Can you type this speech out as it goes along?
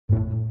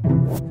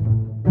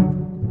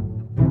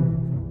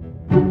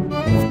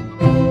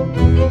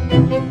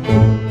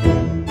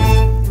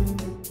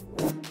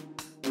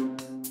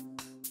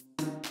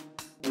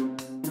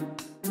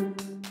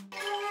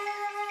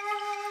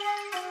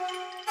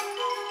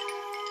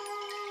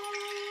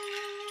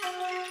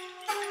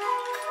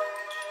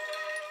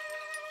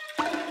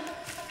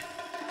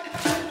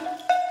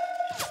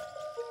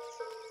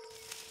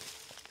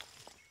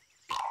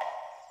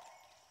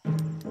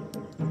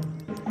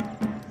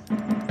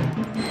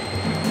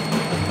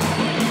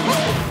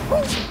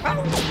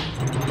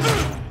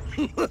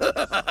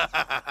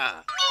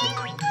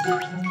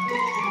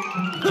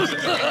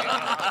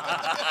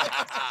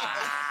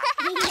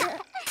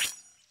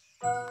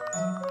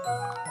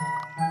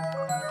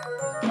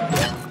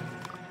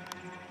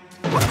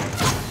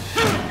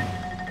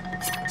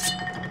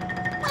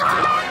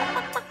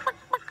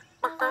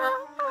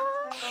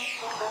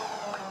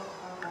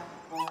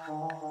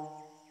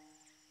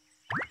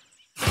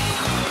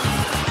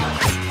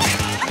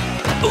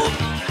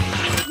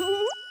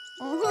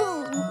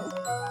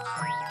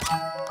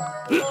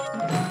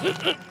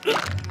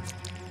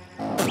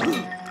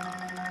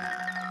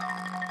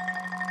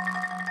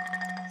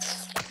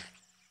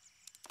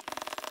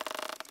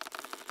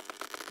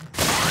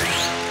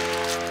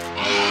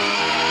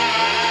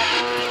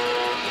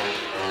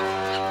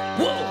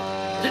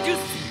Whoa! Did you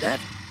see that?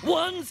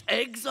 One's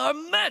eggs are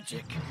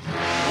magic.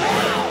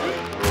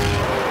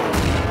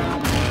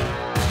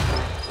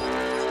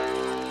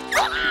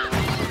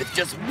 With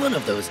just one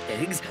of those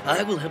eggs,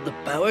 I will have the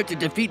power to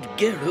defeat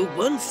Geru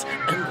once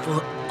and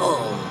for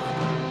all.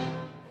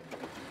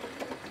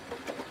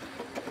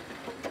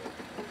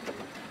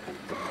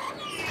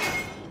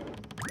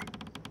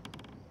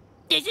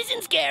 This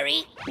isn't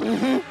scary.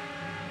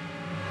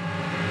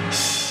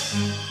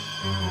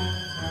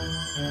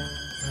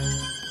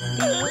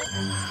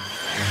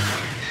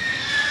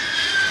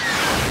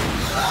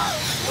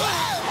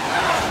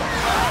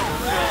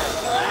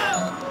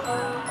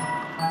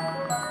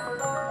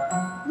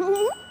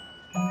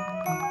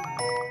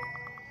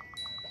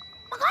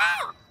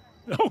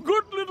 Oh,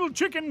 good little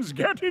chickens,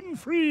 get in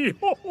free.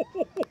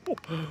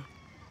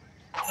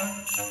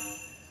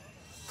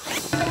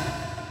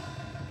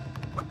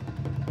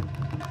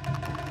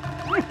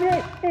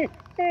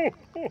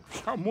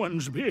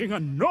 Someone's being a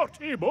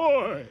naughty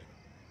boy.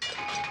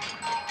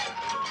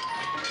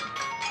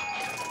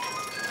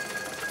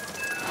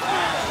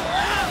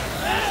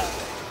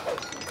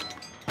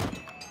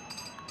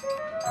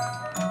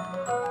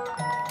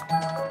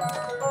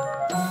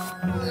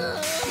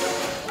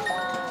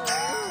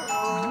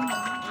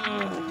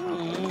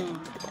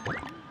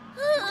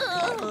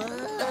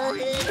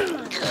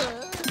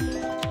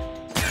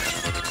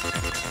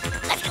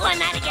 Let's go on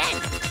that again.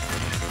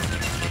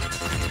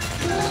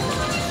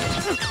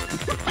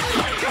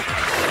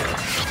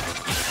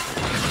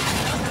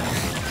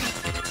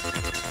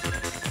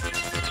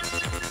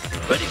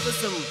 Ready for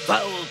some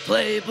foul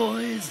play,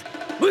 boys?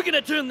 We're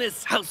gonna turn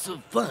this house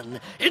of fun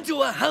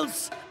into a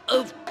house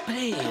of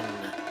pain.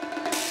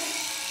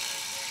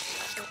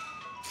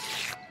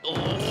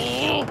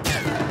 Oh.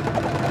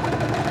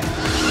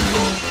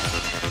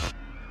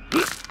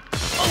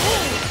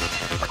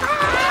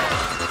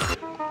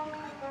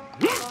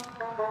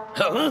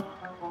 Huh?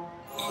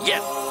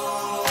 Yes!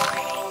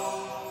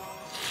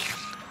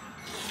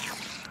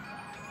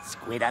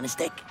 Squid on a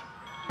stick.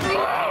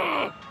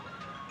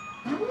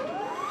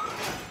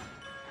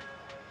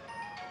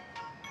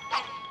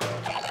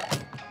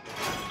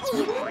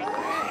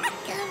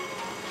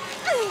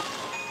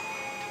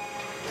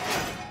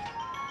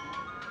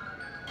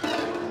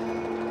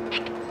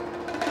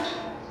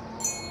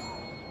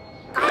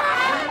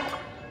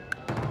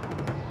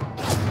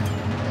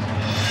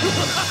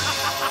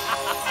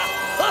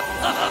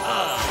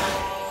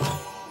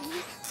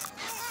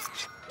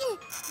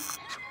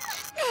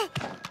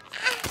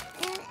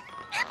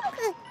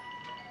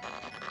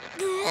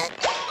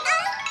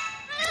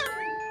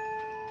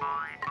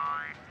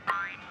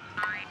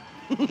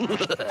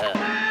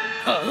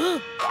 Huh?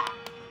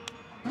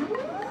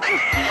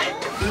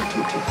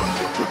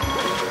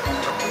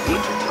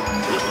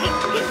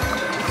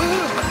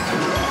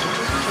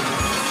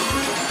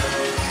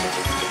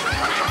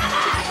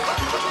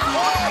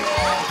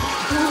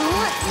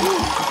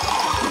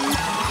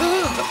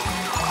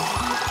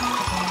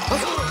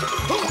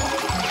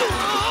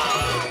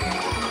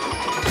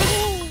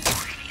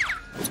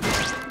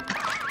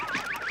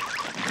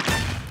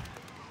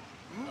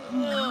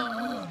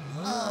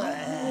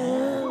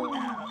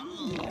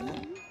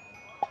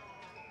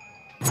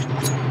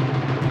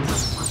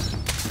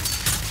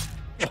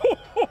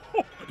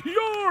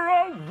 You're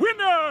a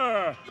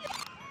winner!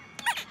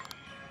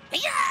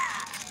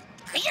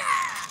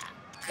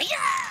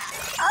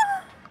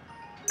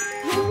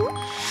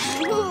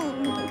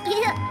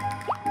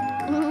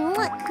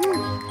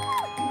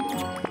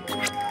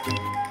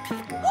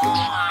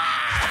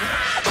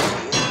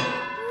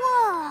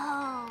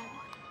 Whoa!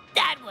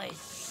 That was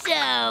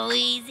so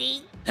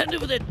easy. Hand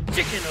over that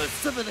chicken or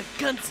suffer the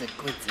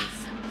consequences.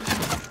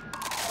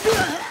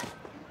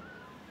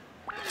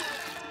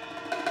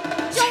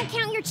 Don't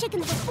count your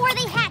chickens before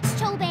they hatch,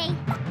 Chobei.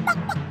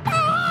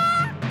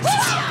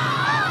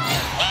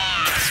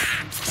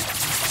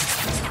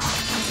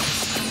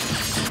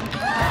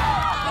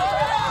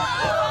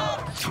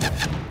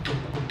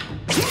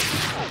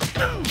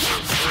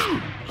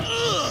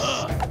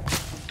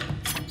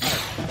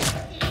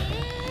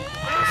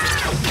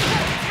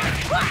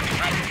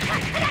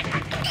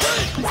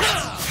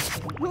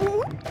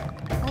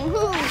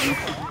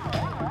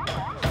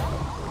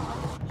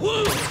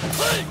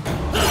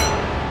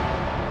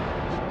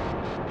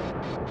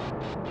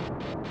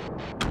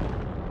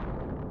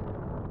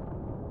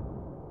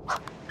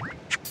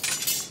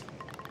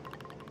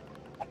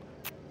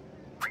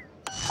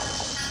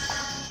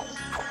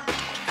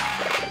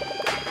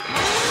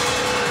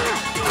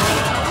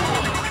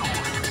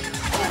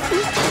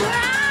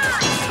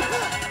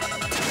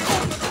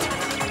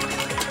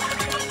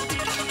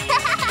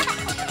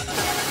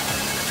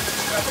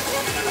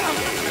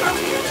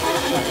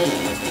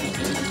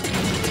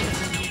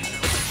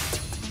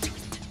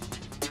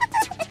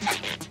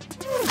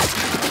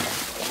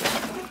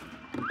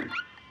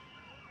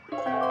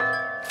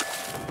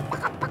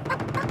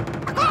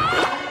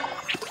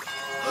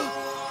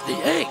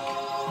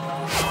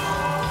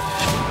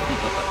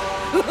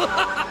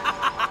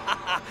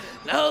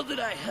 Now that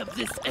I have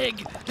this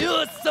egg,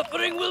 your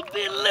suffering will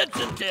be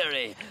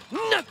legendary.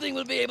 Nothing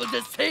will be able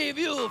to save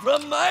you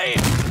from my...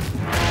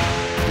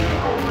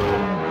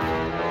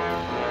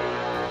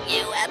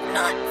 You have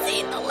not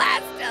seen the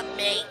last of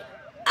me.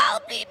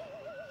 I'll be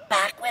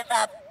back with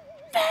a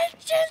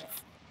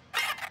vengeance.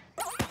 Bye!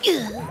 Thank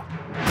you!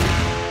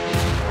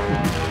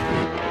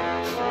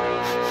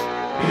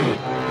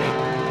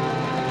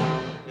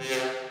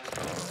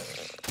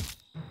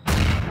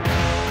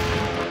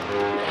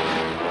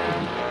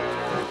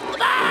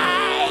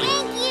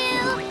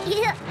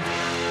 Yeah.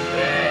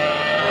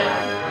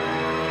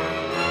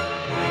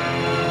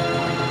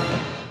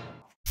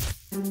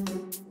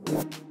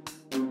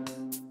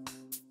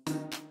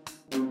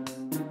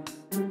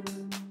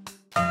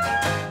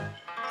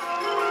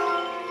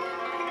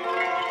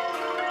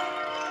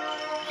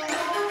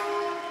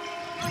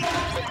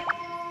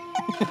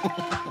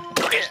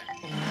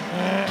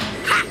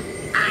 Ha!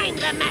 I'm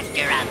the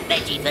master of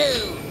veggie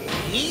food.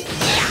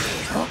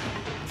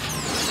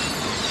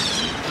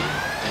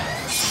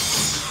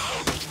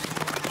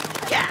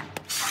 Yeah.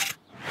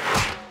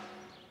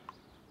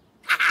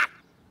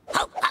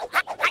 Ho, ho,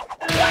 ho,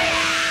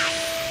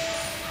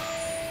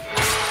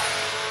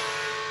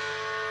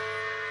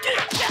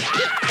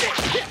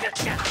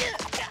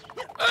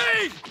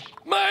 Hey!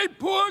 My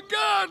poor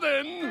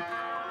garden!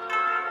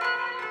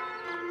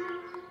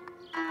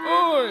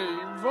 Oi,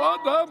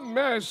 what a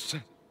mess.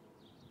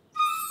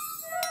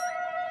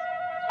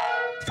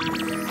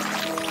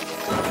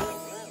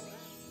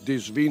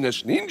 This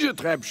Venus ninja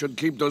trap should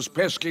keep those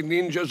pesky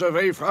ninjas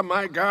away from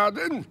my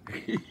garden.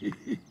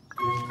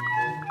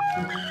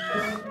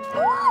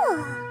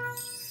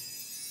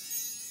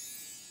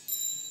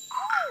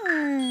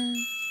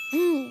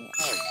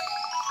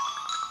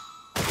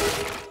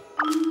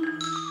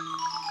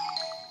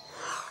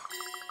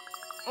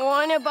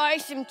 Wanna buy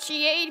some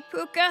chi,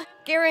 Pucca?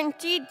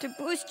 Guaranteed to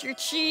boost your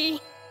chi.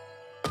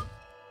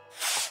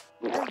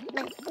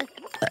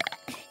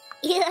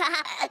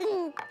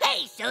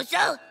 Hey,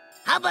 Soso,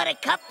 how about a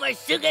cup for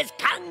Suga's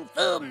Kung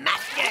Fu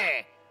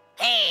Master?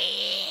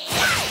 Hey!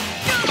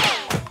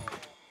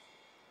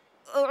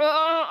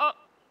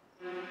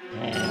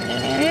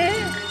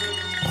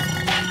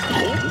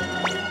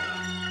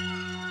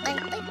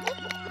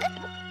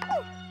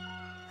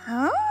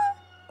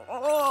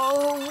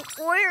 Oh,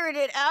 where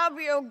did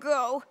Abio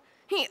go?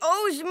 He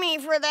owes me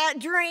for that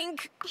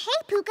drink.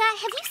 Hey, Pucca,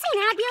 have you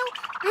seen Abio?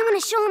 I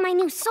want to show him my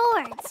new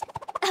swords.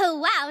 Oh,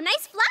 wow,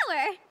 nice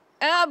flower.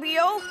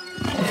 Abio?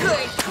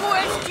 Good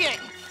question.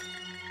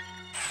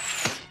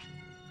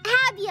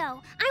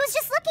 Abio, I was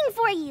just looking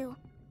for you.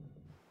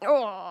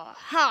 Oh,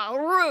 how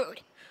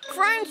rude.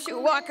 Friends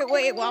who walk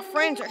away while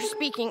friends are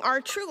speaking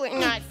are truly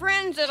not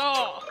friends at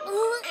all.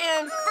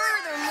 And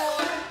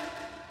furthermore...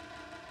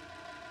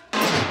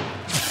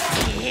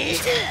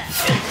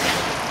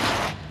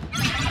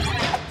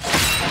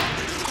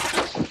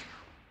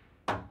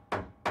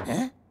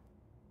 Huh?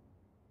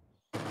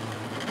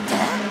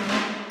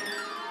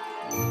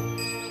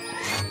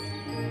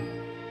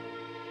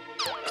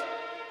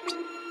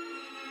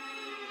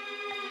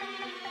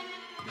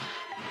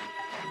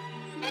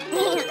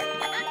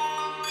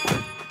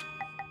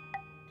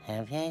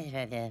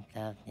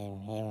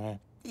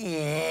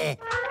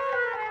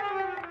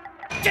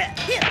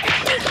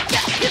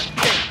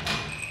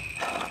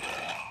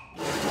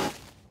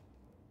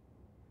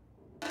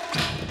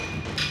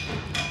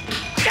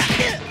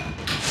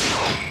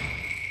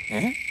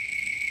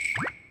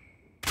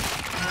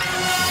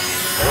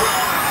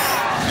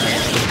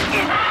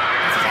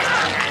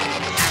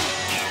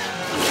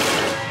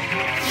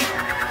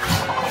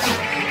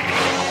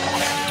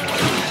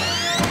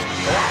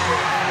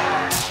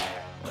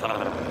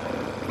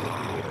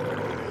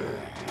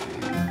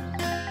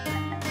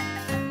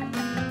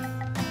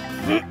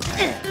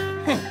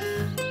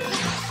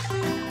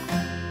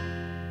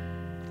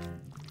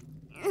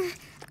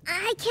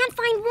 I can't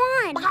find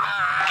one.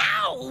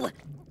 Ow!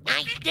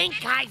 I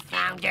think I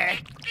found her.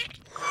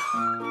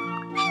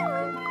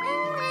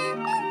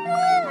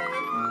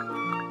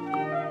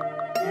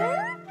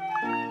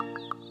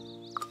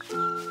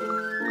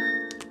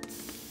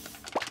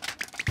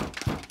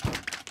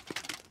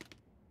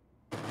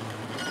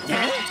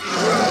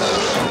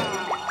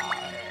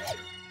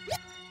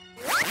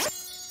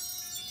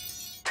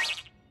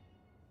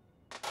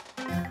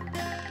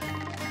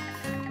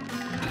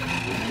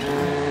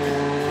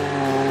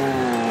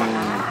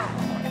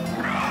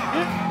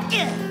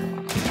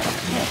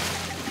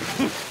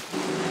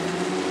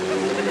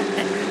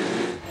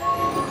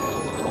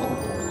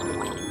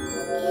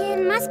 It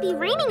must be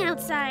raining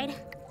outside.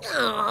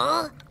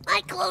 Aw,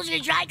 my clothes are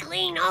dry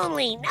clean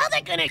only. Now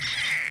they're gonna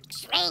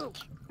shrink.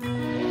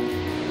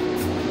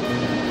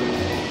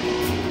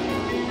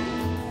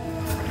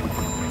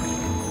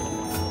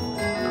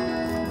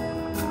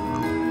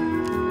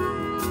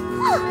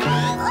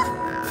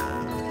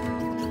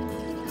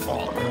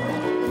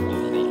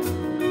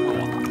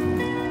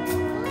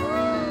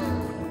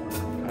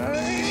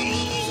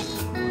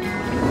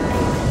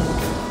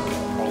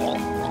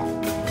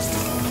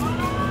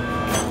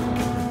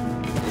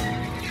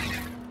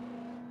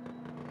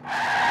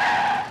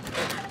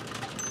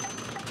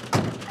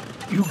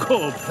 You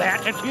call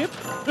that a tip?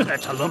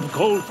 That's a lump of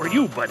coal for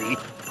you, buddy.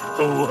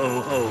 Ho,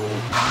 ho, ho.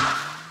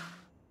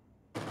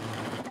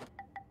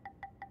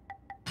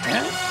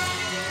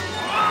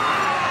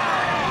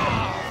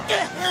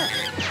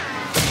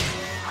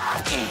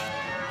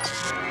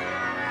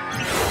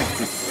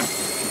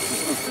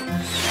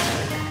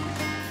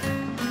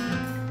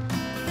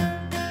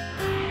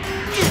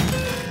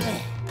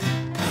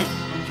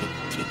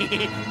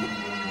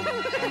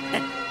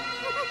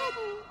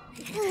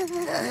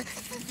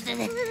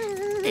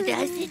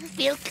 Does it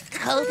feel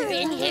colder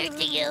in here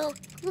to you?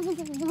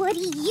 What do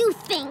you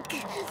think?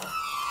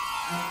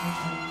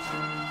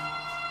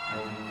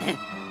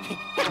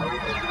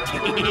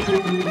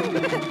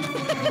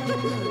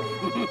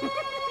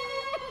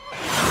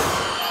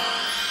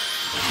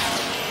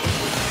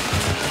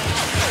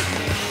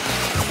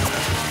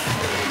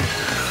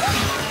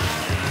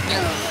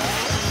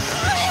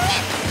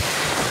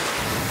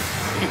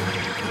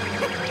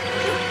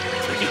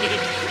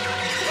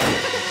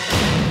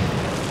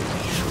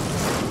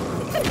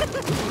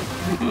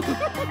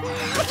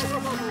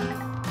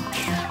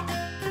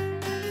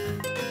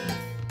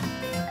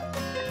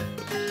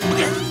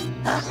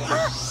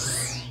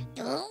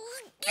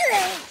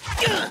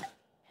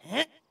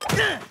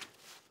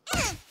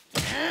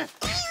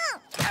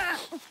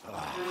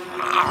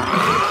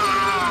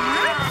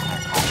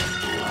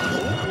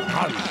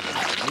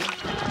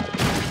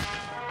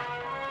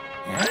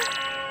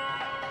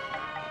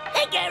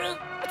 Hey, Garu,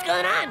 what's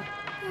going on?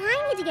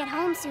 I need to get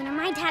home soon or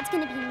my dad's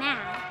gonna be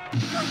mad.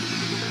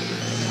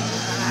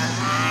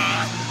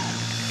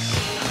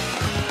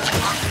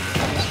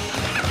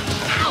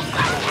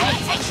 Hey,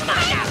 come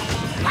on now!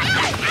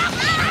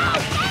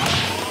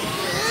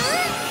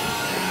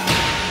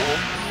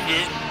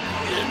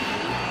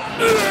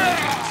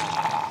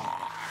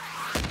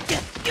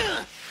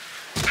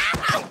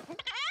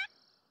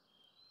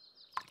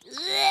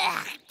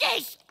 Ugh,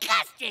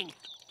 disgusting!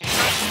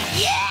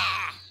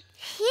 Yeah!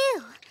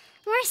 Phew,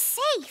 we're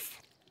safe.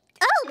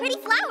 Oh, pretty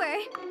flower.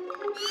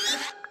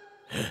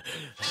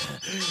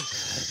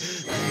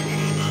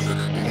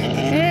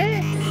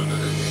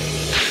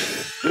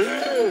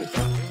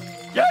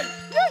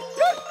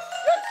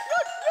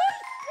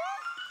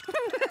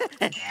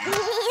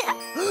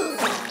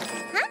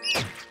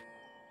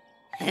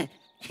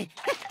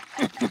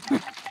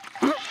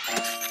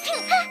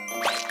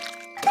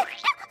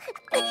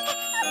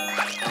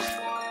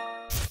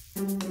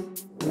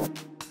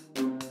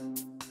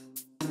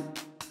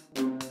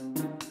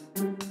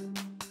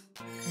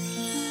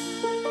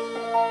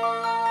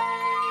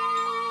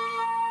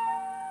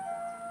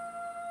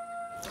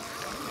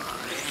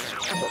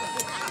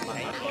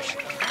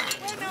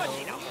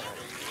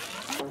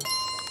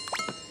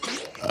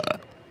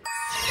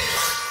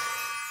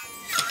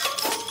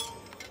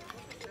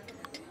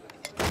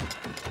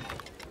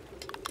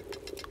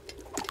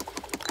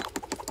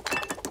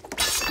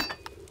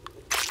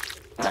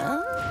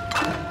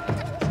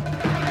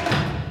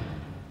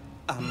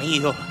 A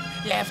meal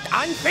left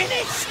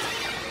unfinished.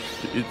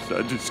 It's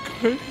a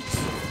disgrace.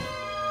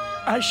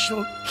 I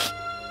shall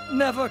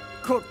never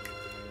cook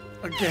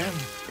again.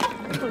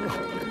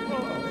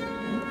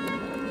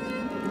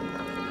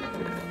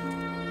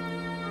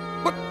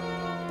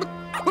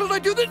 What did I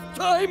do this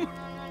time?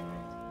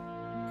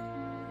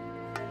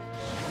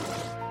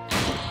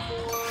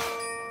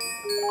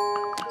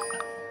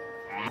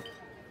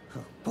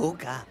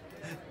 Pucca,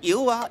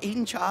 you are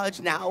in charge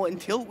now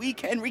until we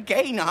can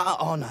regain our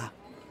honor.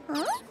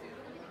 Huh?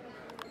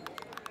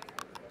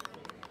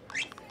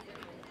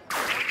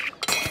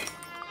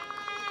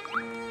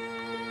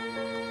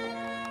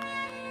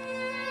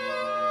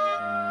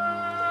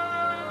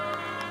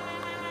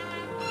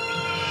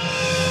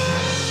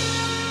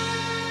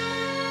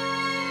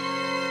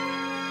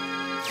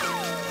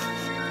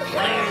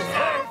 Where's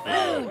our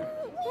food?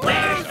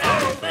 Where's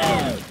our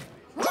food?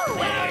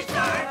 Where's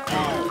our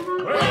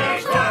food?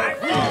 Where's our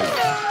food?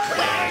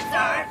 Where's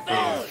our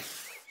food?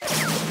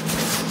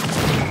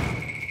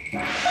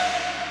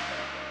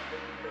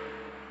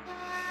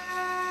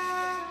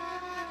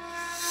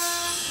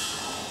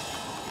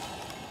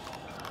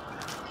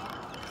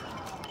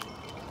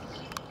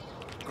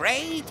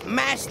 Great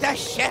master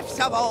chefs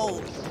of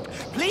old,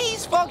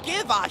 please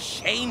forgive our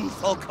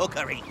shameful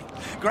cookery.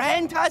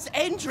 Grant us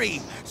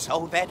entry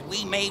so that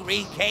we may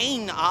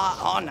regain our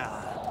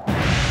honor.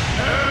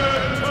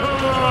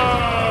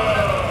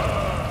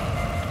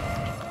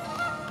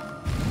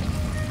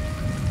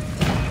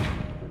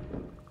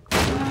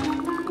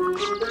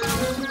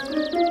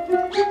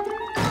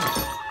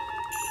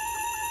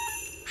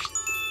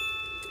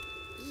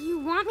 You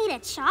want me to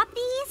chop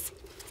these?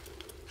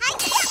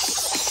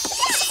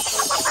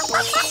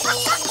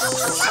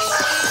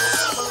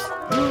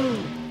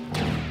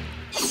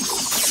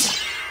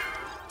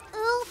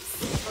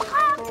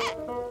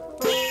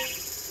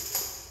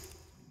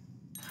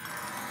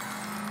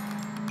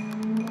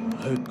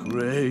 A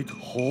great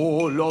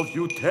hall of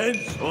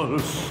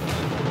utensils.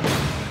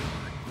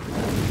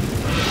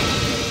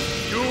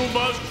 You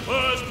must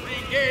first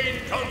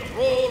regain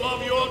control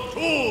of your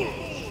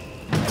tools.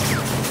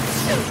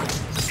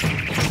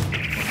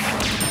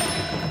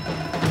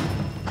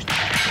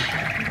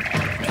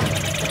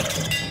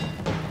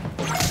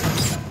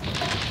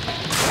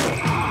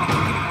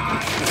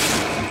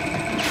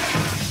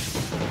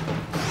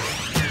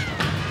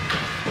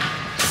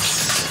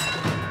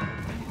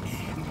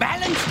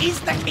 is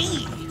the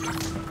key.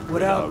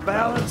 Without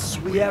balance,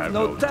 we have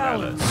no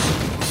talent.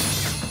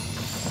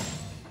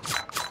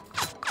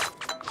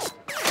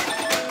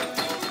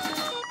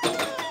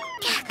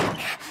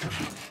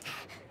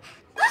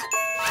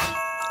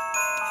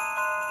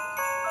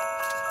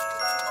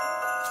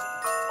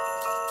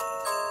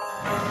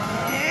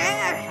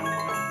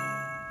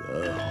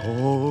 The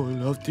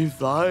whole of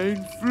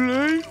divine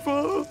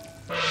flavor.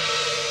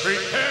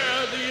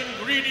 Prepare the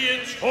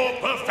ingredients for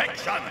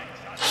perfection.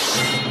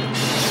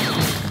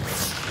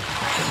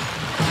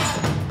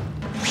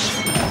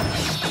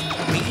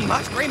 We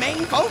must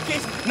remain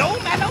focused no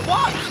matter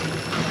what.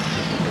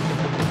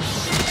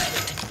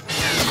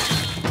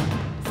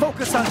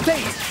 Focus on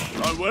taste.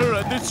 Or we're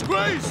a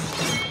disgrace.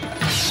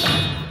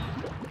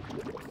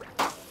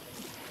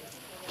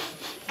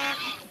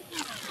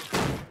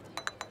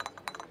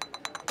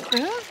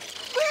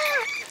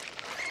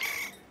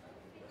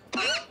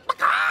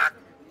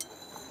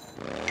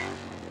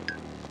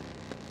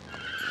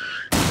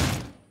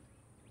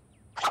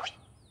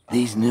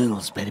 These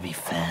noodles better be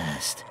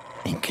fast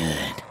and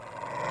good.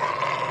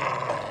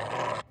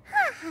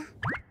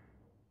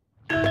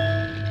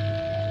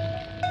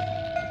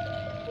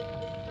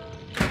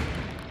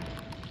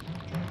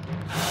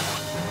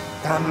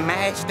 The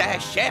Master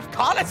Chef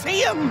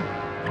Coliseum.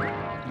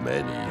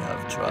 Many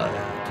have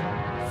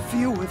tried.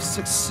 Few have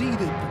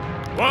succeeded.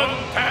 One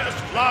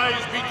task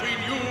lies between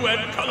you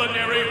and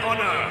culinary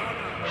honor.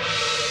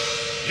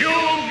 You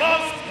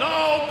must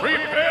now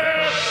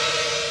prepare.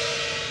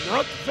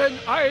 Not when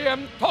I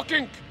am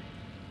talking.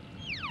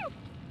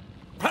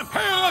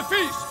 Prepare a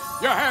feast.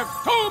 You have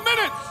 2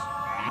 minutes.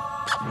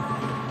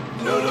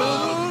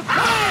 Noodles!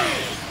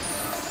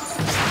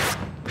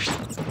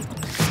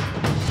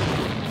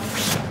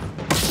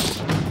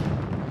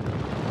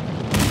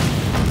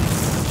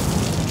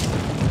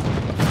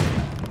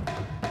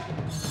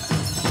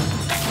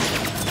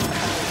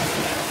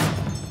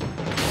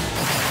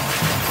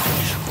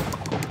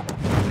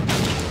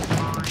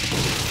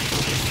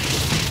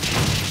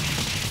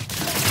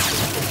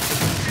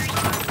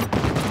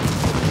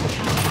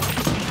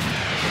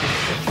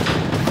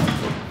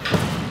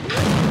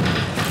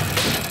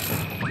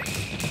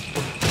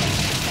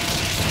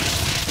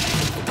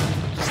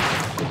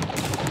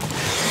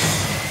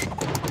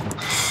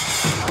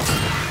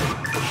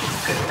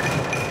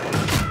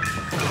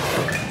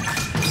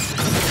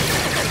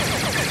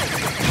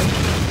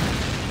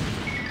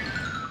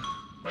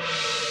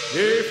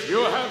 If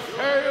you have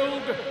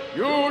failed,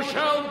 you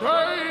shall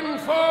burn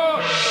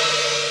for...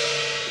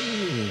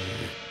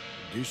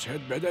 This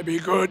had better be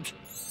good.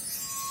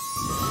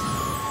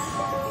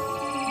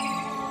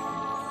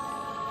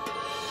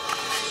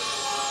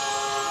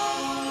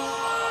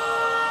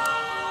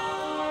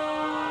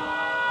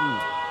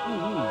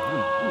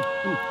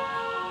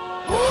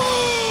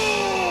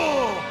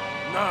 Oh!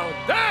 Now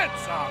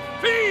that's a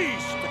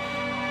feast!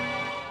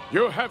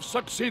 You have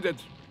succeeded.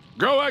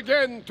 Go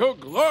again to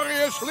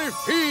gloriously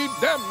feed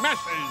the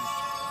masses.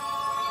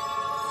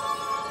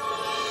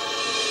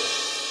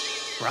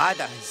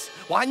 Brothers,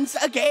 once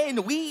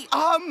again, we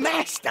are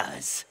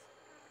masters.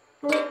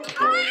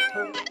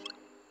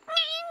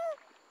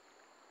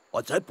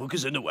 What's that?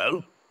 Pucca's in the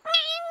well?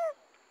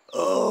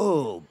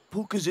 Oh,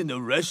 Pucca's in the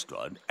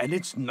restaurant, and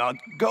it's not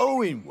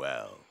going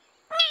well.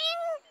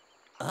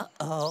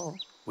 Uh-oh.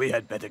 We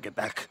had better get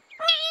back.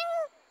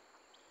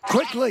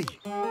 Quickly!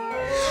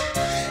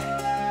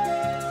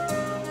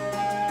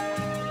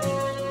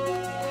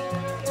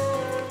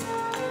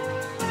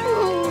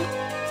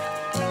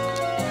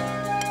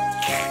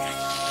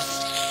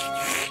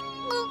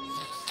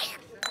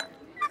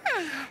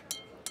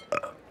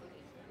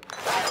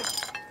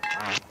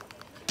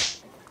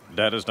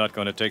 Dad is not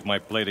going to take my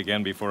plate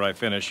again before I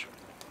finish.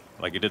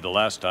 Like he did the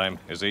last time,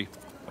 is he?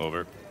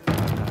 Over.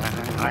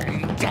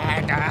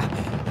 Dad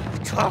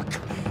took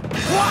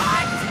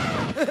what?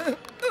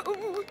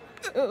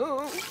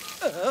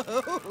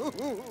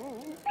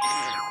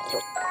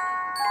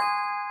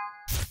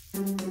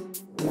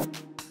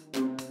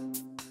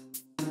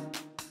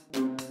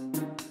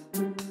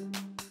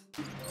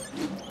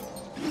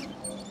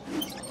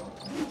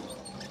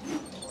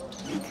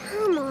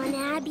 Come on,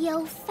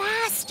 Abio,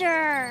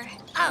 faster.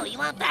 Oh, you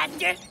want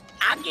faster?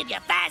 I'll give you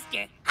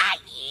faster.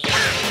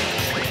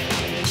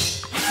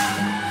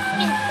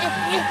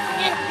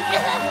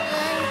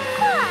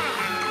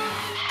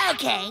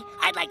 Okay,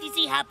 I'd like to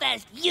see how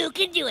fast you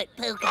can do it,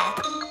 Pucca.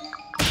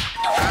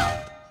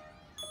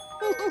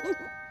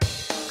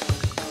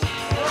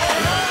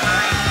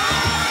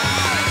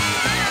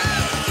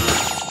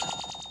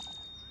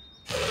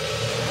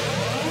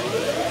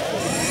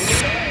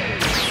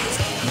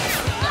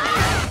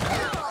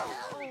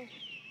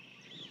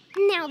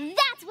 Now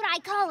that's what I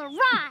call a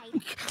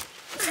ride.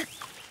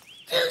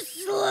 Too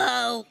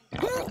slow.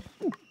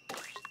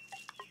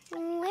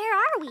 Where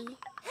are we?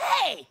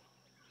 Hey!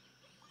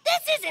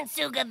 This isn't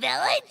Suga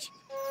Village.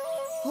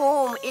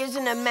 Home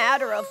isn't a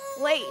matter of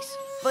place,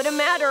 but a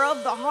matter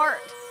of the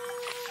heart.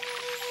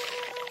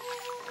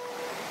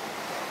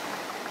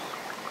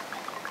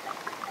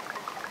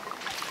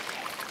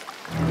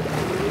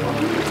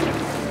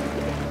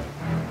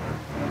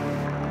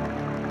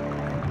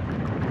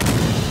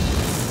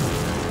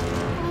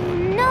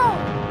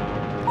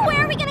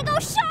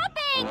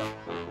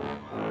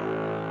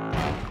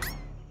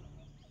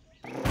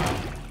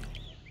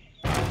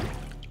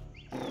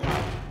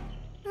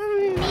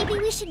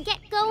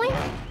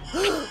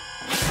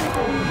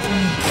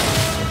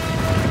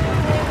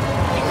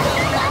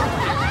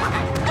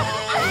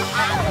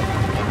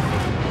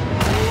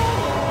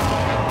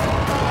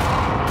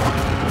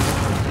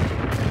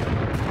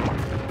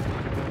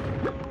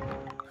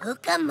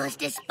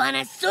 must have spun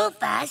us so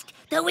fast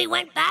that we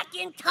went back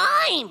in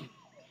time.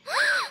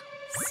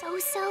 So,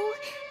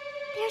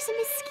 there's a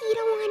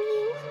mosquito on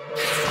you.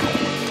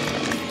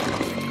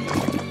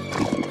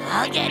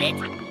 I'll get it.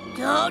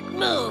 Don't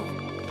move.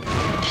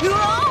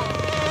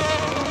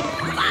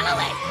 Follow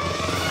it.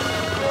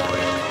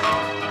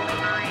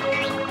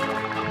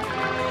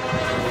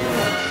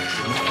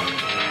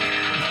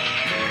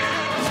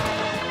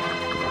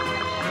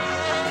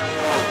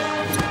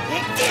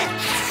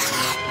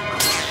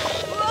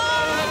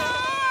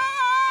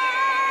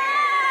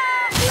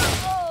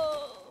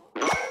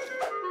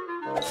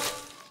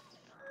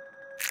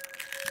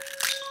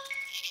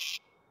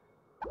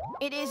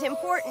 It is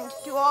important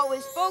to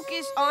always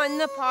focus on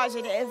the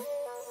positive.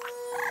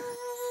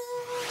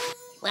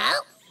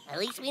 Well, at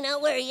least we know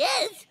where he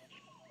is.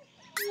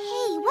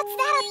 Hey, what's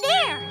that up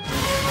there?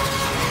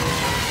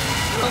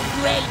 Oh,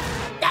 great.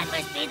 That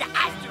must be the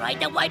asteroid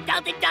that wiped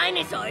out the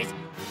dinosaurs.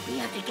 We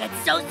have to get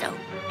So-So,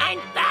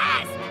 and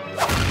fast.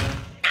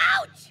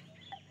 Ouch!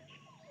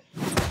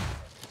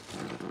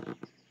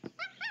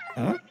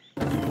 I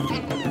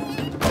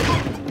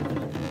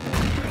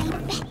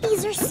bet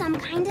these are some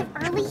kind of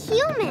early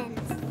humans.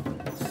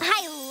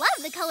 I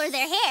love the color of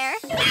their hair.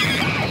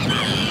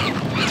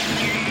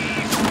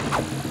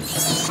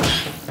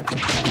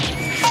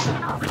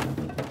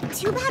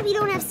 Too bad we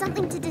don't have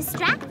something to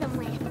distract them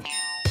with.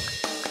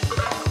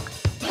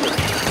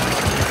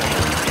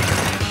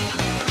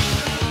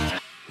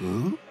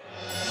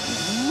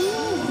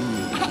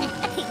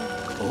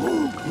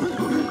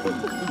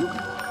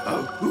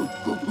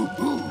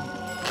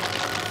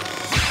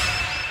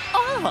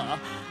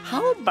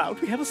 How about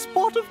we have a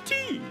spot of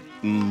tea?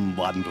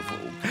 Wonderful.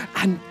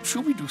 And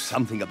should we do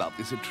something about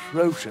this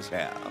atrocious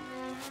hair?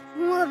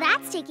 Well,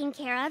 that's taken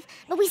care of,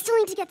 but we still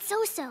need to get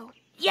So-So.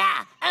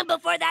 Yeah, and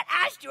before that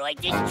asteroid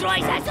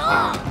destroys us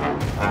all!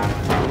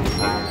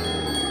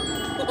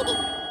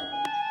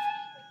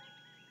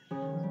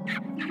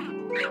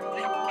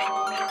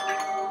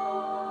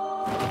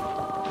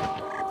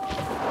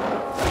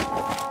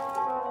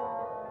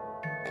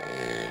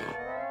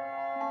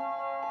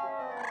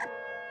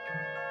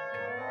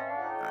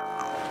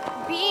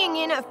 Being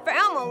in a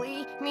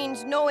family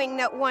means knowing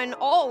that one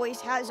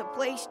always has a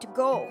place to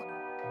go.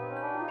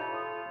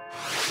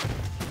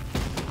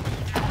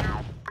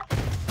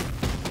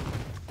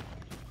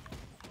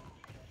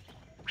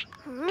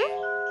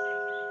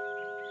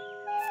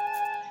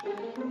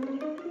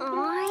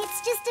 Aw,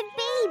 it's just a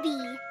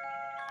baby.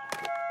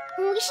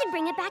 We should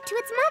bring it back to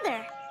its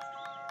mother.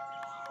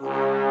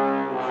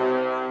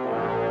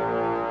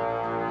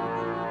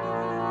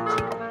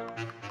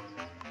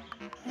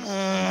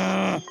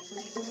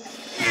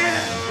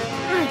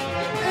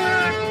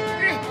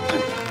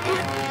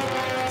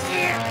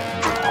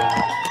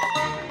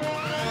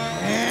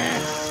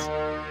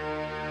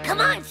 Come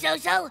on,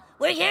 So-So.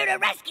 We're here to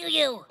rescue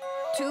you.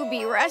 To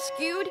be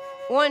rescued,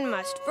 one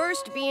must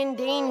first be in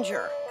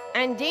danger.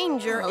 And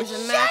danger is a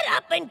Shut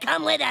up and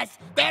come with us.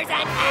 There's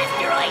an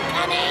asteroid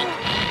coming.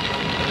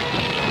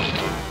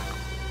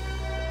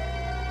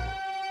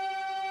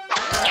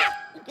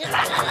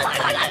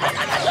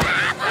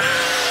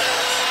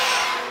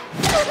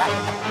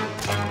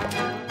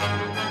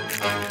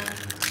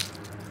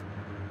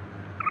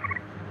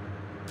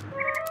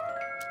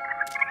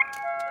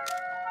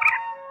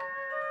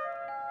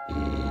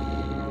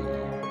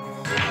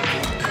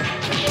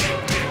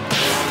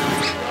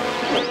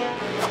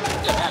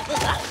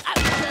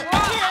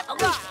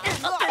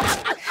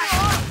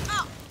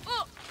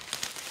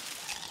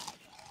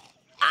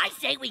 I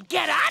say we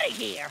get out of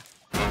here.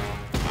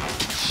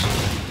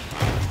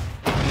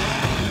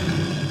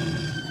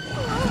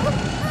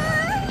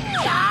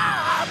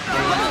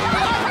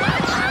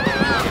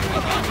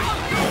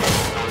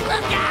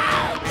 Look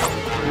out!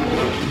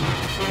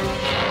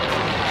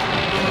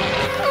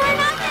 We're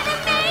not gonna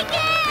make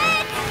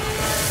it!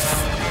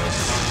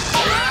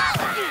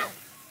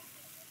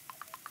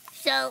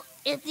 So,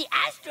 if the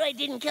asteroid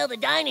didn't kill the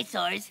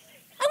dinosaurs,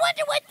 I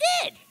wonder what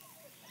did.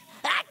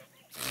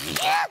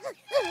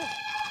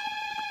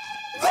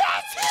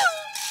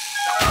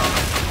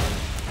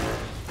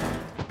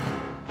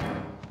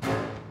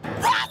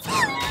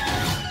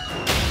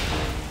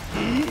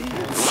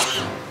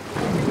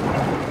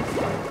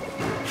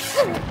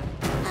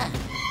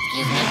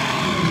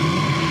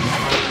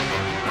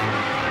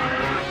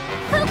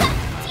 Pucca!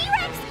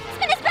 T-Rex!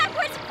 Spin us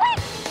backwards, quick!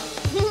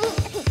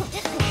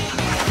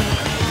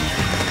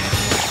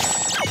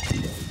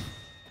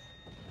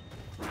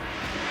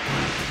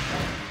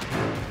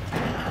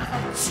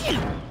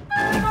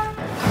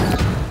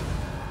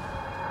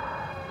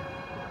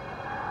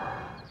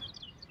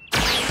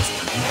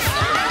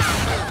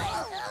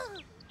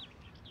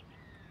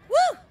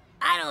 Woo!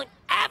 I don't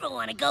ever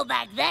want to go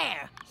back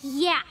there.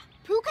 Yeah,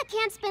 Pucca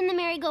can't spin the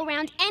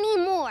merry-go-round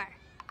anymore.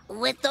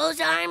 With those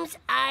arms,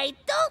 I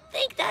don't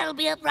think that'll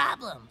be a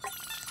problem.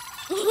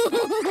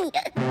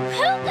 Pucca!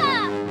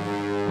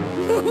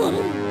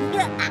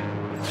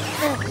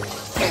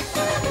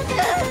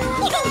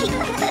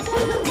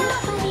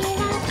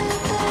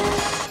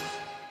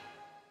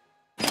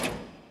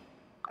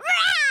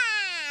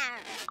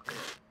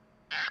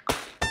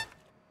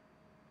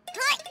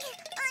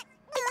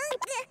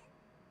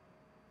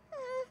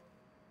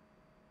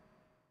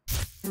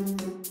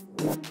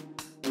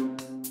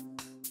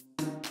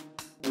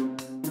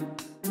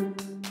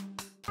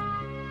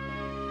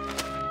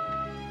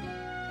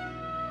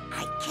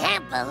 I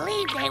can't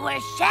believe they were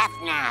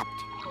chef-napped.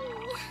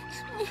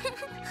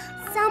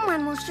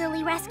 Someone will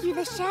surely rescue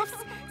the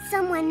chefs.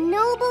 Someone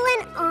noble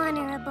and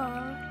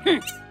honorable.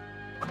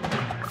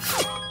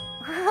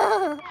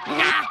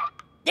 Nah,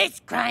 this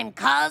crime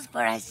calls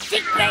for a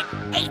secret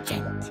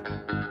agent.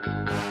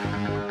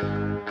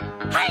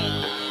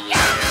 Hi-ya!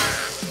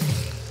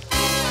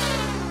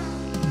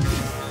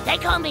 They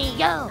call me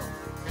Yo.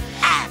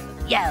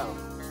 Yo.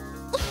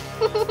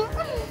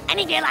 And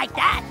if you like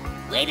that,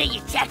 wait till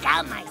you check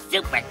out my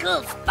super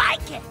cool spy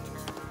kit.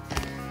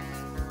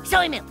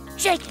 Soy milk,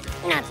 shake it,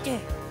 not stir.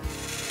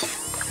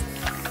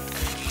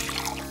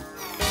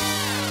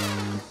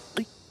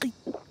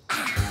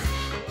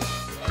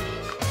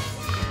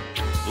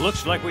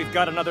 Looks like we've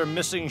got another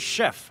missing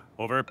chef.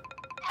 Over.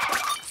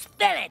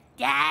 Spill it,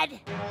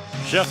 Dad.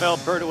 Chef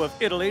Alberto of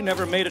Italy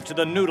never made it to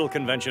the noodle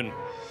convention.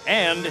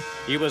 And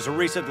he was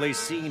recently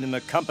seen in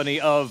the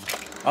company of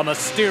a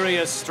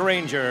mysterious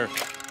stranger.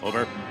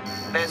 Over.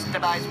 This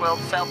device will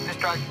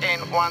self-destruct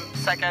in 1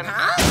 second.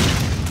 Huh?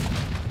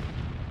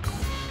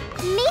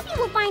 Maybe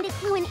we'll find a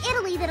clue in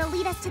Italy that'll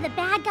lead us to the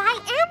bad guy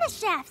and the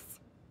chefs.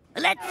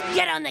 Let's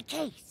get on the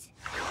case.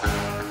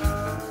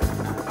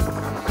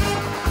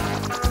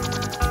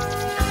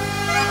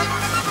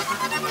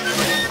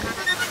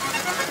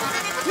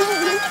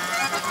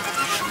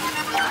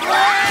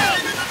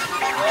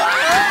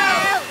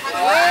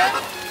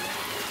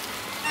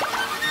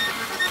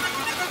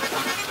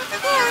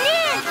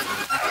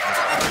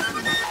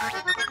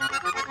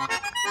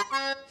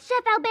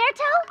 Chef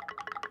Alberto?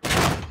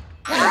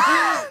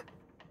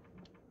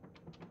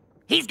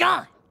 He's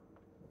gone.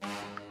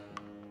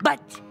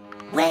 But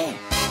where?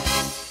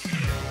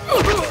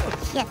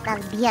 Chef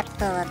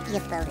Alberto of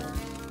Italy.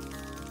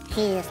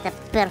 He is the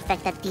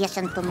perfect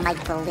addition to my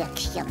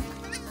collection.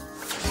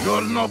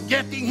 You're not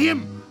getting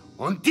him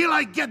until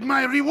I get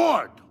my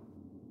reward.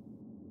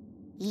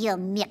 You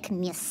make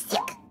me sick.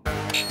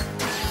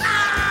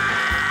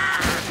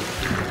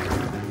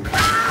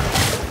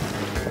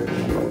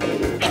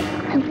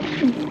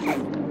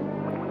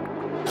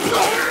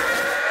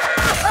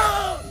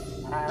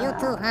 You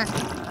too, huh?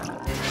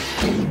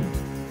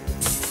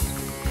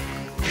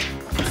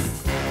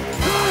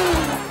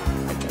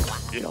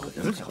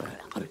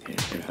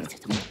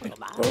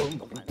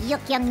 You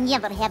can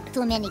never have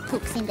too many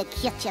cooks in the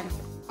kitchen.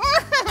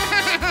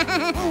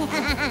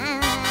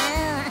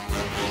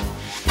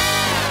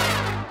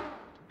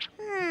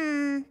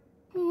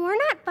 We're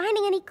not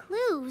finding any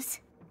clues.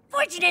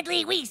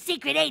 Fortunately, we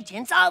secret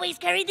agents always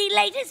carry the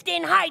latest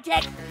in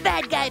high-tech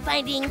bad guy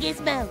finding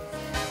gizmos.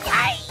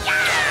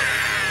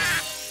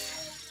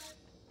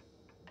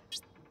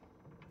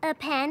 A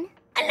pen?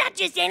 And not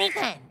just any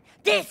pen.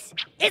 This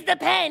is the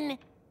pen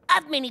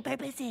of many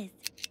purposes.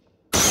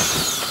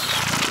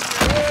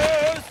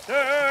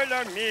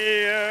 Mamma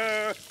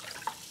mia!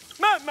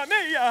 Mamma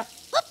mia!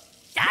 Oops,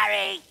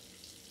 sorry.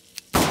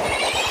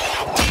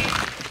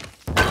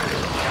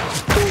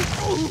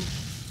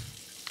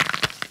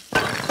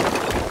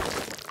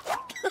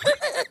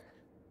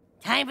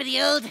 Time for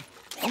the old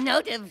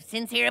note of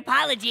sincere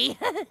apology.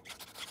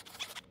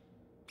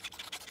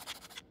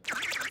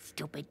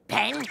 Stupid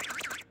pen.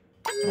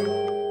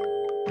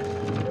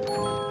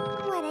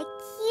 What a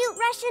cute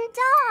Russian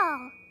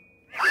doll.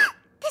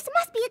 This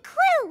must be a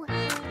clue.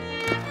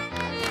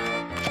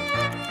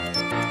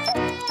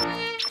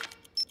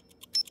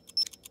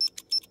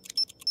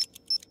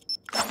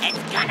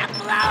 It's gonna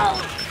blow!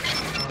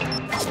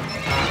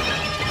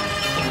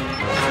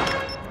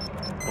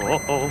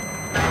 Uh-oh.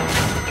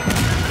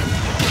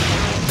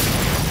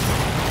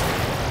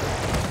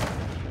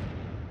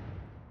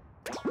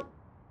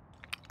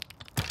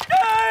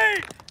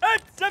 Hey!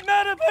 What's the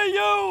matter for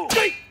you?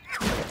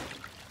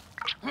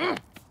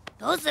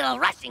 Those little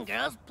Russian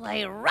girls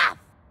play rough.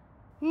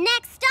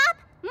 Next stop,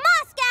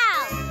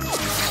 Moscow!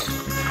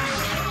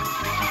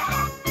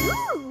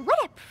 Ooh, what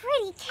a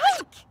pretty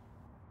cake!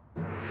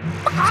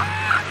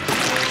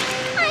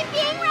 I'm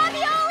being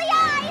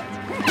ravioli-ized!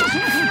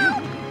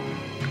 Help!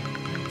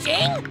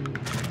 Ching?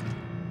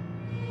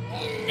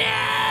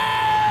 No!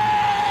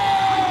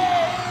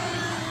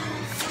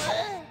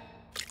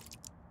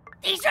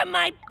 These are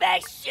my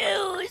best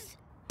shoes!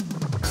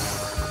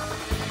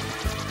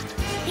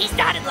 These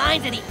dotted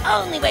lines are the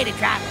only way to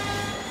travel.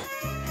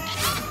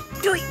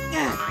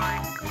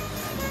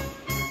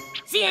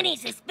 See any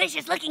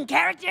suspicious-looking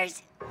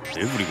characters?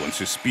 Everyone's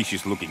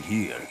suspicious-looking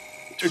here.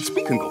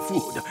 Speaking of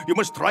food, you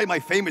must try my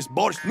famous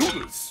borscht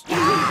noodles.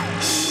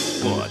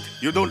 What?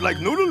 You don't like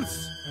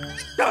noodles?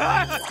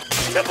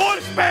 The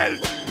borscht bell!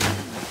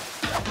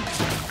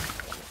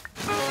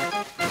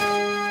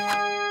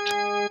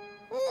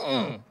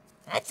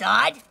 That's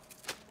odd.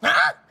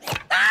 Huh?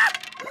 Ah!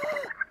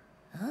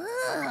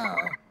 Oh,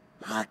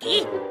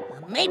 hockey,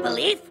 a maple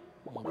leaf,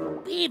 a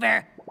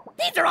beaver.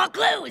 These are all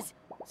clues.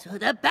 So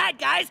the bad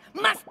guys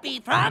must be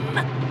from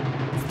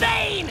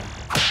Spain.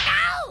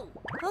 Ow!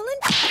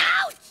 Poland?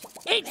 Ouch!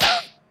 It's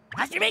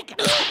Costa Rica.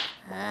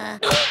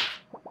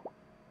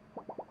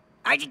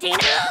 Argentina.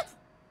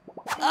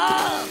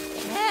 Oh,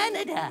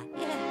 Canada.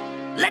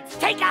 Yeah. Let's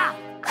take off.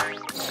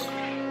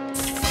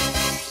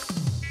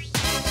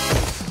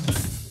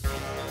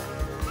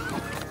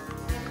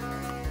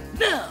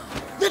 Now,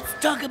 let's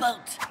talk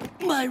about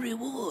my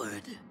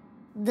reward.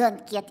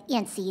 Don't get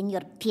antsy in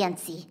your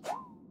pantsy.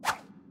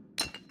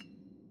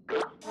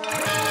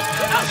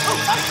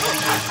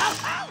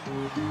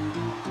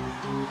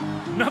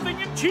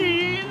 Nothing in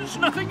cheese,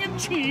 nothing in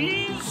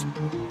cheese.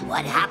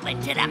 What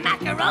happened to the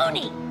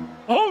macaroni?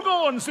 All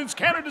gone since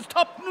Canada's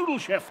top noodle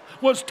chef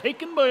was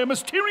taken by a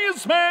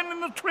mysterious man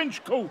in a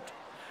trench coat.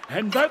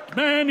 And that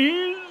man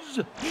is...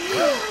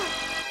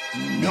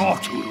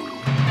 naughty.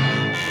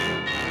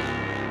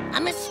 A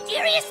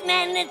mysterious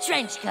man in a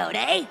trench coat,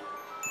 eh?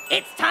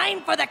 It's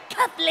time for the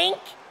cufflink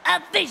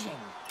of vision.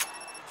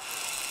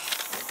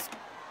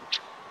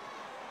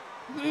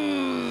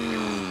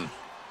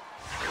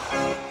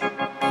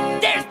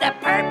 There's the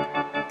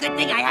perp. Good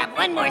thing I have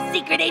one more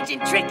secret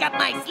agent trick up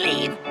my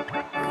sleeve.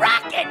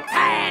 Rocket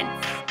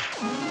pants!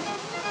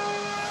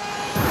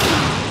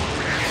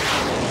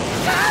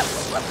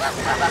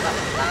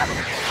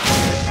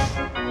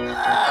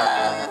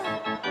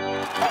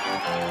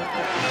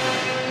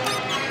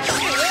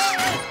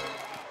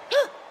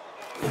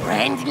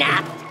 Friend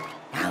napped.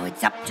 Now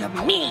it's up to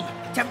me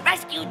to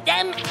rescue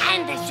them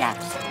and the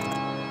chefs.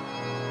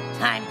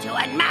 Time to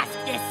unmask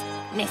this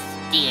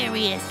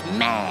mysterious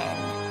man.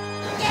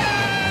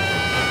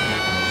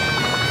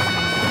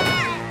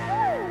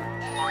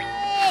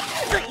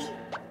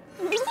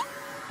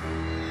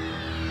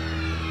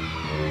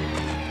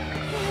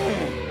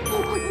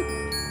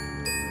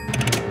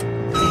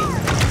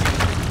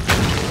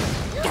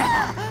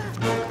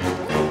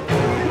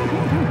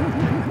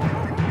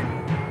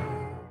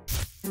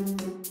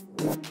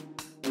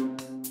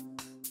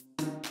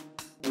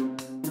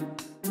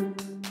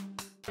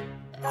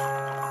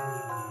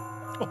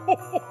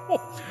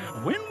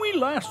 When we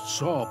last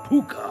saw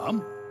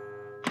Pucca...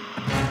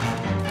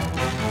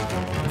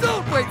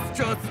 Don't waste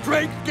your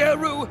strength,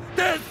 Garu!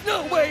 There's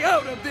no way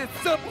out of this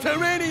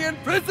subterranean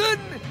prison!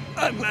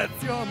 Unless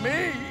you're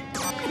me!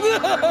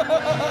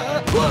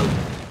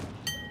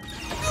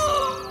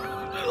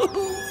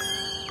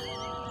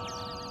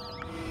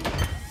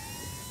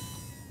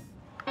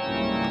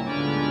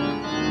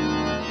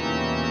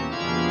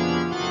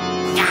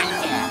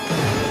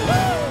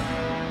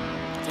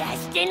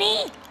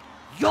 Destiny?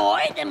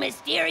 You're the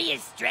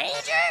mysterious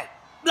stranger?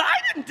 I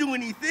didn't do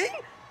anything.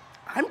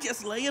 I'm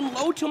just laying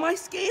low till my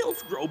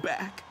scales grow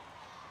back.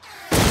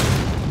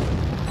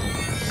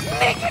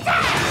 Make it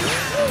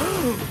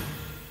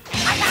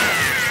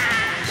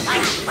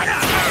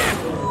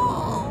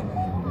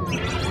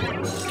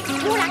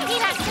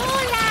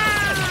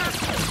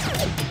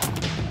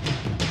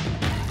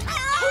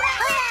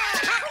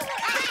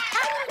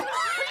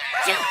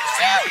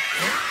Shoot!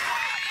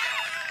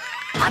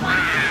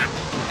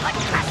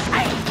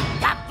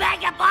 The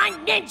vagabond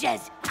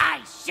ninjas!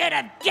 I should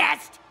have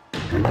guessed!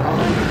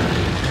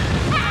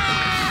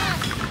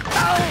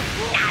 Oh,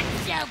 not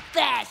so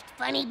fast,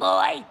 funny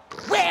boy!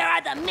 Where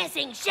are the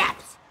missing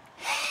chefs?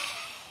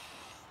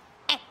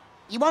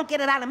 You won't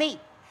get it out of me.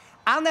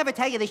 I'll never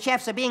tell you the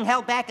chefs are being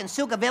held back in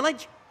Suga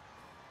Village.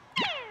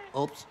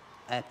 Oops.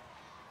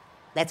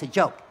 That's a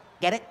joke.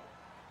 Get it?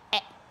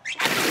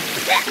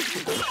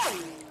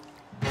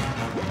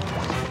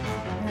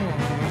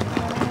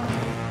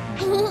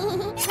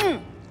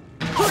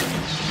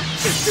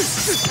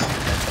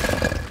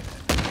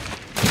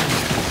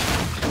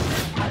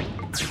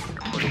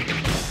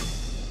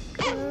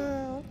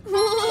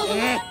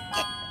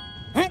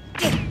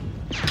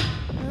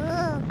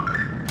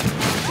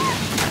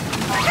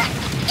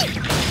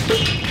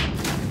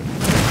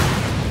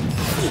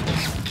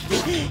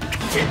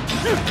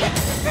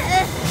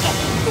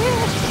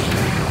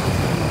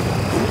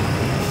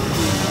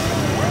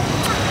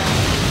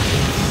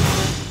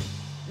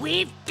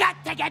 We've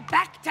got to get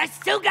back to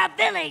Suga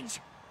Village!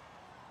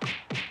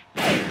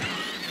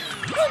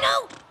 Oh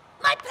no!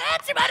 My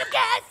pants are out of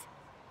gas!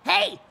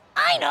 Hey,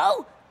 I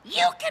know!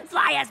 You can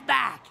fly us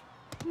back!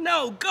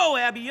 No, go,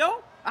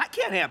 Abio. I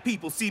can't have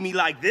people see me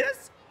like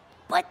this.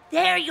 But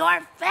they're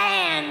your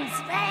fans!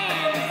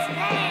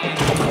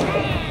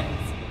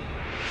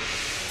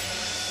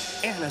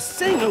 And a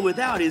singer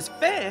without his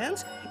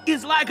fans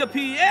is like a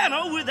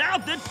piano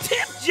without the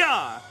tip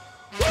jar.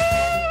 Woo!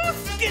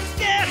 Skit,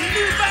 scat,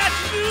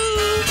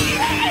 loo-ba-doo,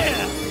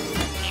 yeah!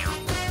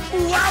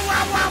 Wow,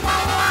 wow, wow,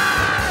 wow, wow!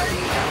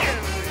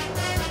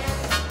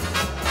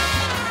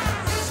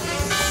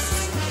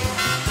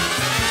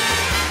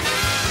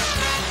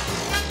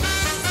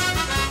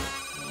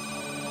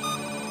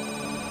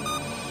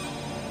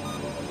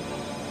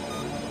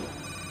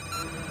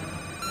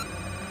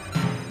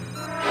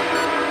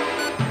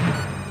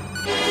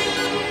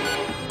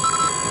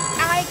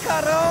 Ay,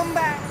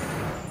 caramba!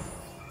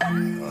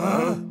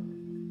 Huh?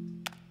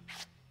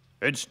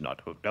 It's not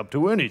hooked up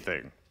to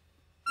anything.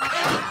 A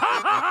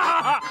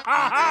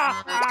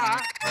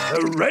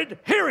red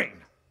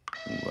herring!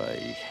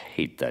 I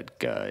hate that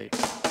guy.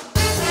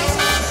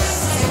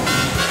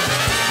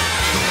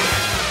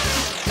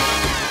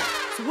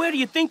 So where do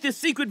you think this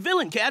secret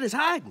villain cat is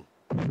hiding?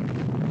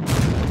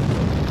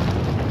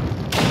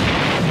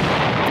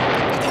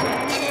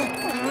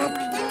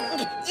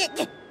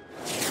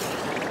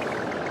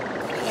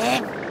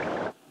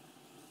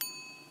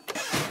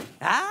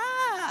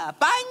 Ah,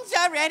 buns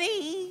are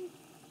ready.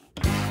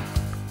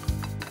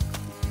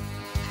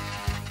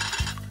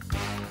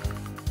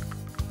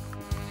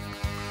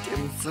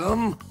 Dim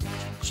sum,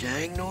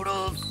 Chang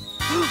noodles.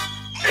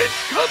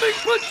 Incoming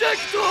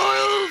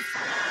projectiles!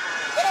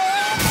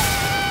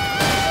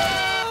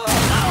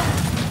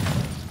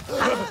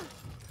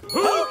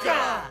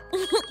 Pucca!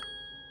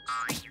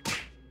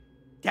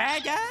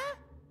 Dada?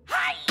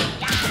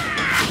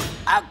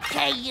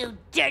 Okay, you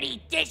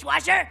dirty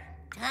dishwasher.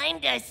 Time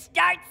to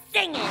start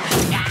singing.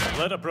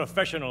 Let a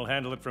professional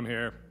handle it from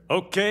here.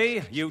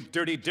 Okay, you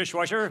dirty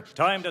dishwasher,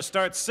 time to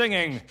start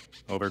singing.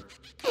 Over.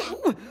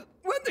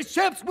 When the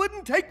chefs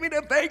wouldn't take me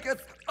to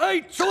Vegas, I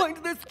joined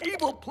this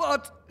evil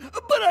plot.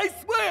 But I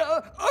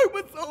swear, I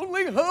was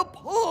only her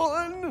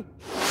pawn.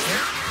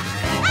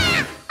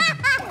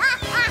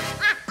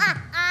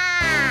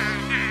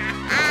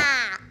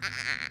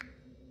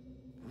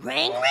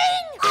 Ring,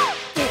 ring.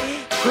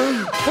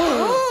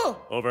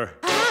 Over.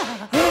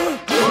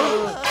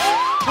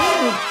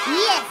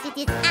 Yes, it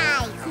is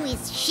I who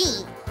is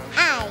she.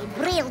 I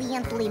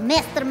brilliantly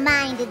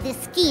masterminded this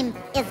scheme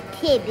as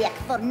payback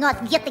for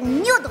not getting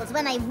noodles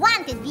when I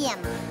wanted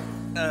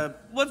them.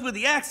 What's with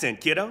the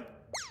accent, kiddo?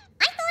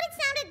 I thought it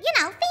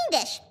sounded,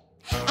 fiendish.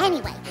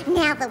 Anyway,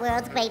 now the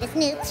world's greatest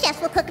noodle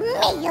chefs will cook me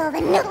all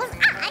the noodles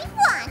I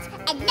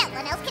want, and no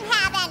one else can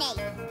have any.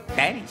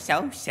 That is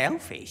so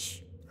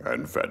selfish.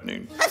 And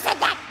fattening. Who said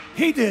that?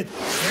 He did.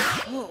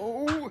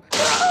 Oh.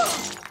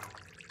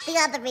 The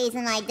other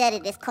reason I did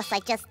it is because I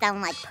just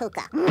don't like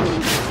Pucca.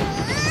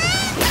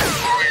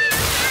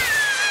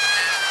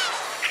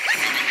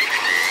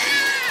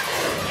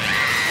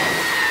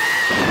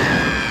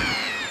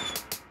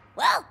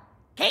 Well,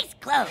 case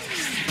closed.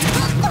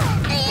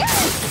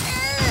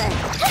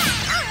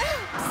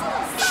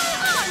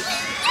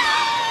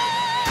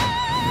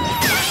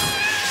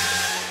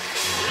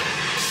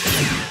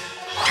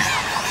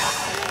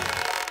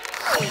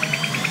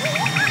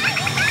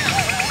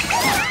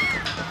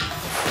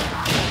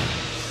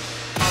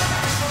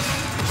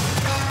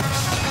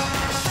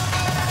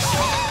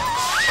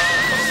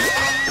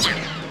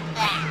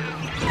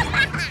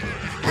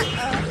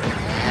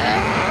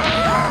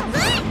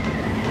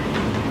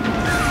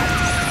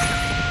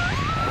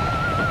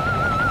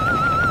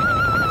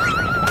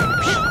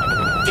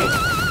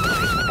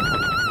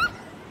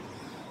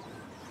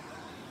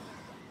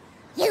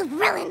 You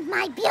ruined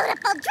my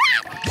beautiful dress!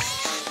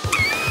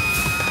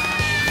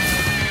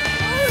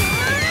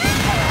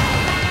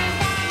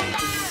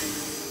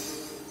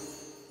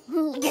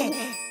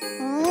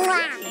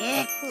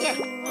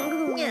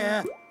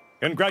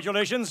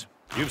 Congratulations,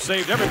 you've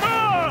saved everything.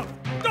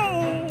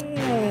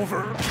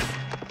 Over.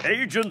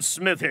 Agent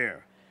Smith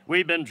here.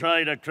 We've been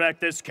trying to crack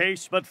this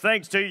case, but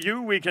thanks to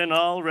you, we can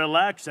all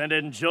relax and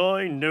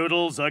enjoy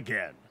noodles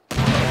again.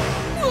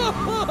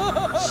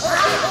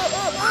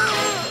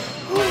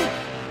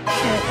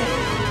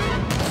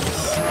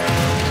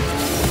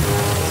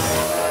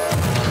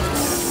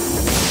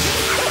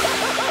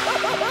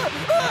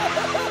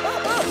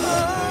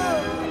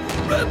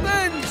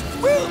 Revenge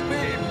will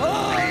be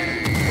mine!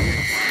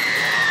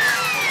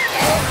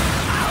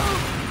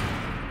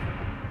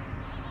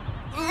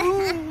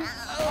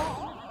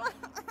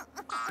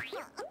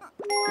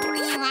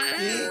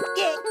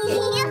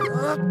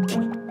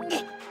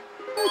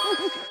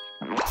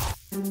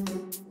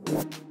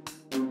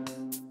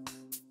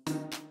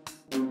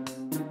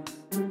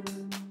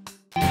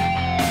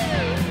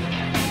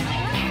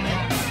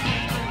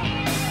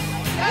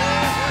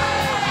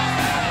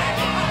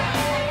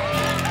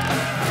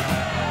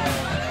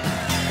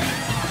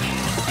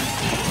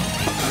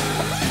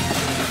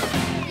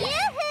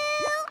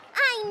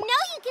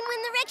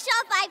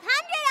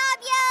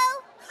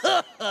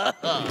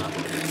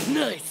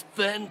 Nice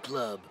fan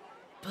club.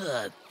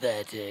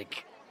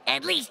 Pathetic.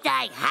 At least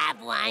I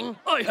have one.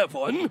 I have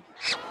one.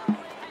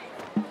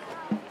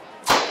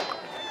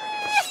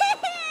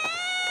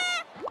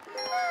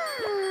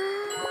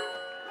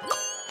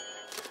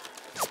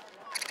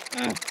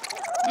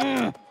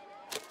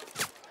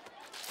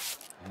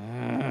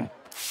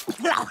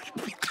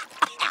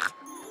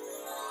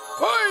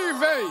 Oy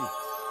vey!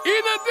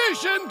 In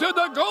addition to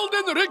the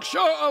Golden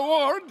Rickshaw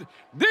Award,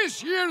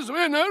 this year's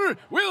winner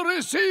will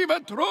receive a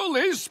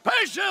truly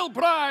special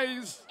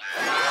prize.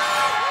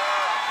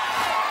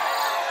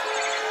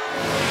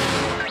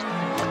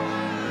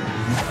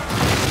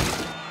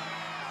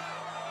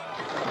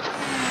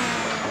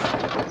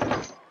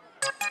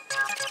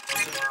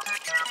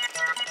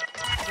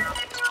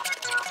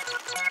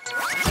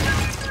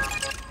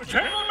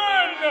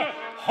 Gentlemen,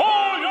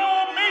 hold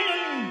your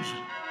maidens!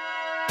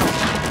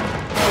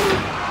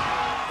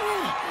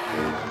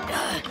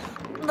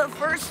 The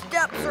first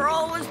step laps are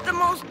always the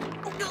most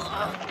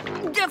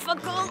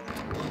difficult.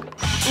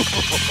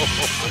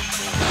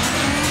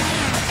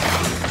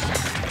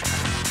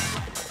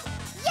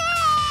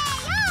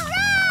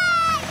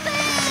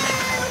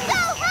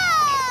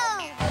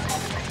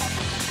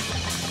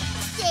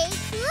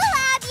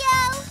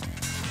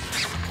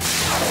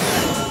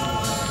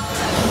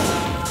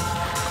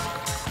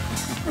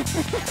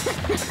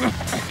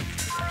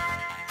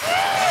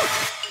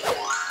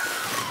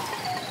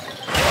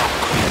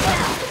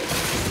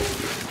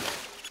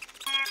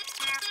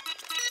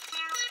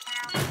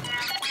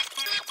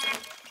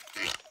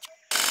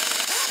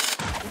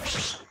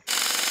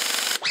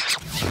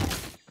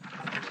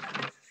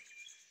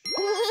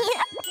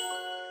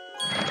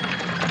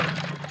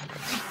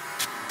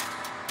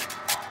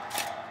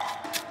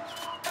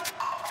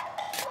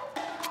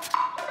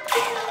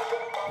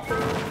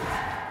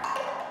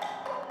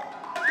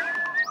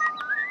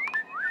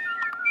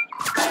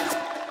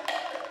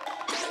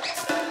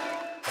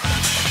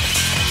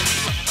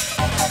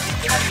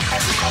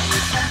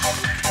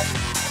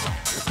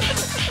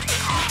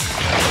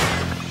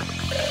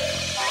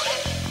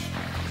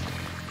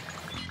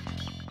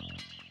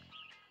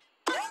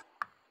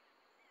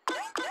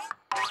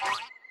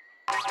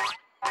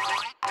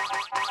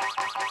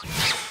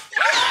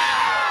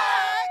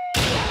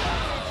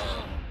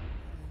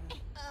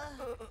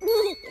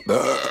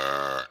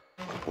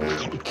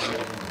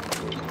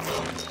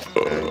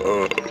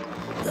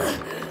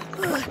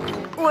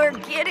 We're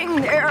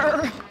getting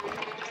there.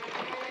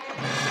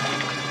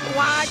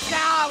 Watch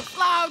out!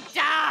 Slow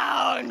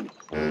down!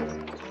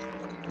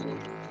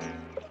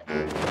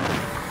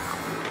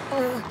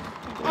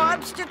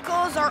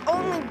 Obstacles are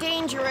only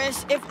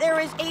dangerous if there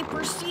is a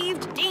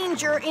perceived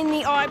danger in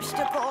the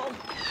obstacle.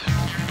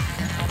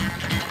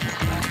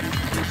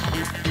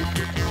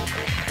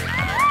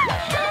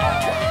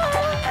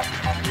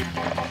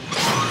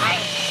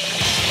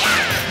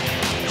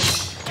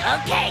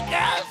 Okay,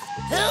 girls,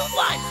 who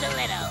wants a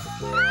little?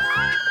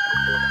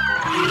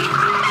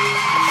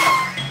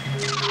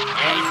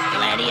 There's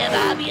plenty of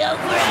Abio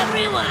for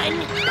everyone.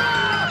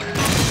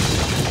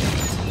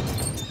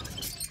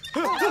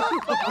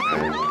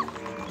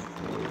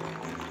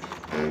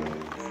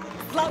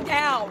 Slow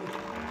down.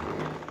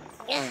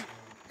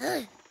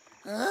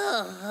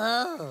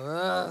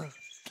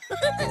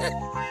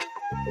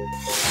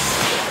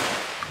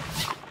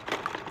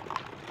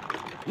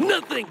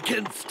 Nothing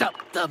can stop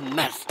the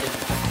master.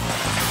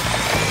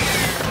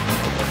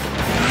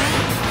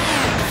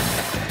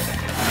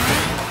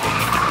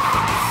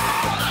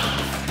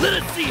 Let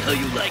us see how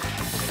you like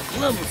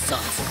plum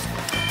sauce.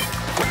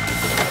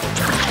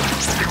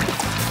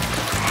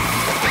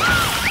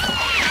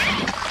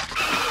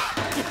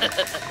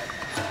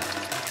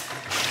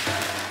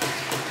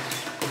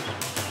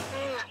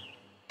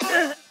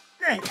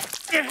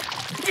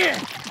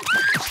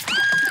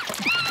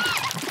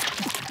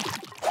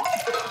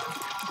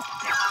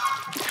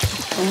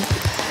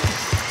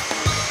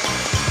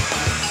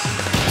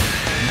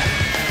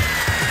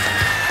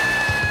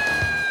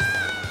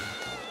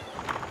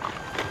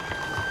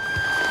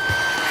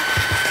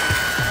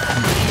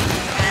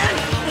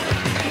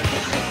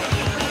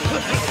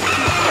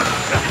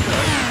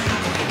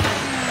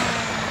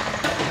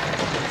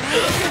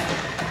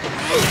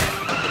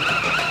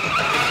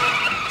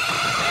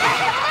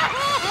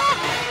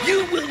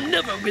 You will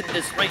never win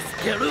this race,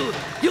 Geru.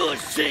 Your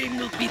shame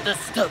will be the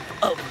stuff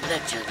of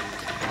legend.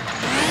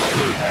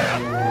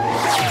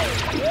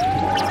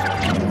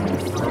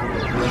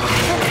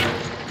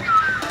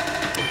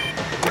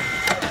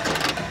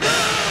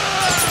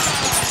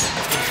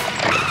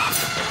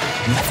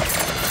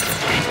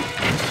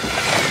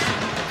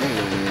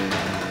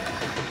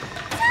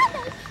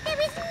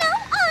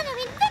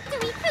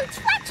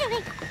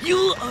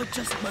 You are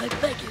just my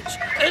baggage,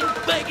 and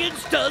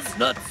baggage does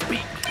not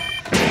speak.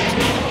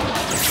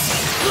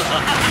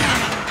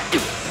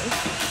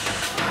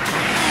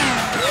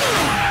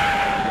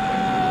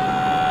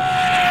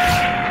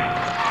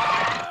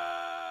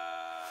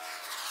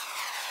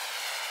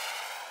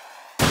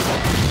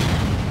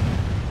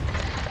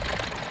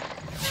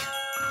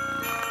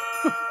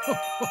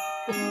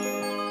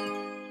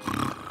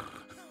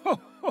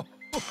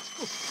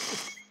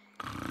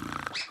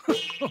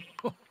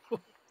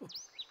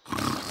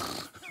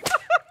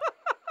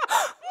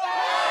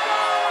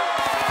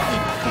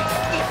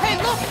 Hey,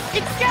 look!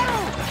 It's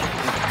Gerald!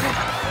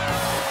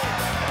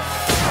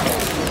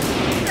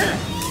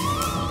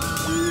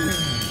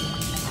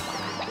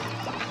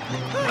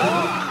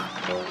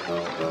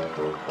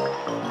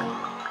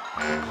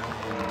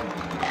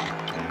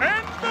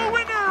 And the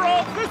winner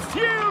of this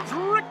year's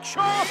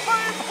Rickshaw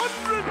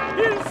 500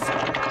 is...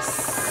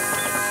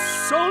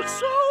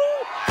 So-So?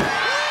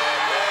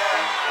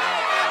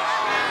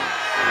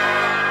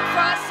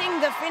 Crossing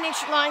the finish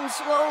line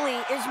slowly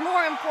is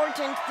more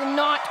important than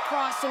not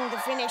crossing the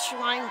finish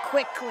line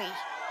quickly.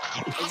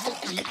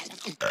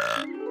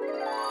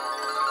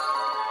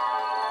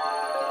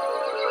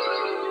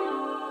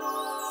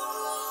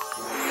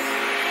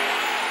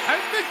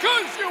 And the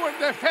because you were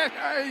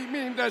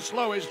the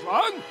slowest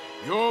one,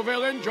 you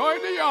will enjoy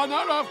the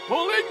honor of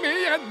pulling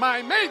me and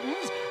my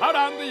maidens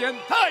around the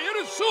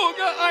entire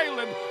Suga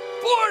Island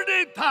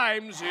 40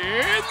 times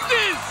in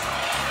this.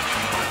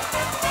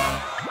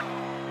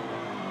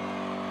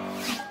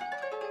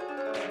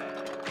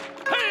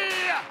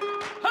 Hey-ya!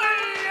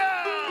 Hey-ya!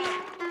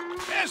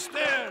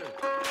 Faster!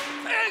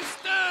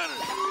 Faster!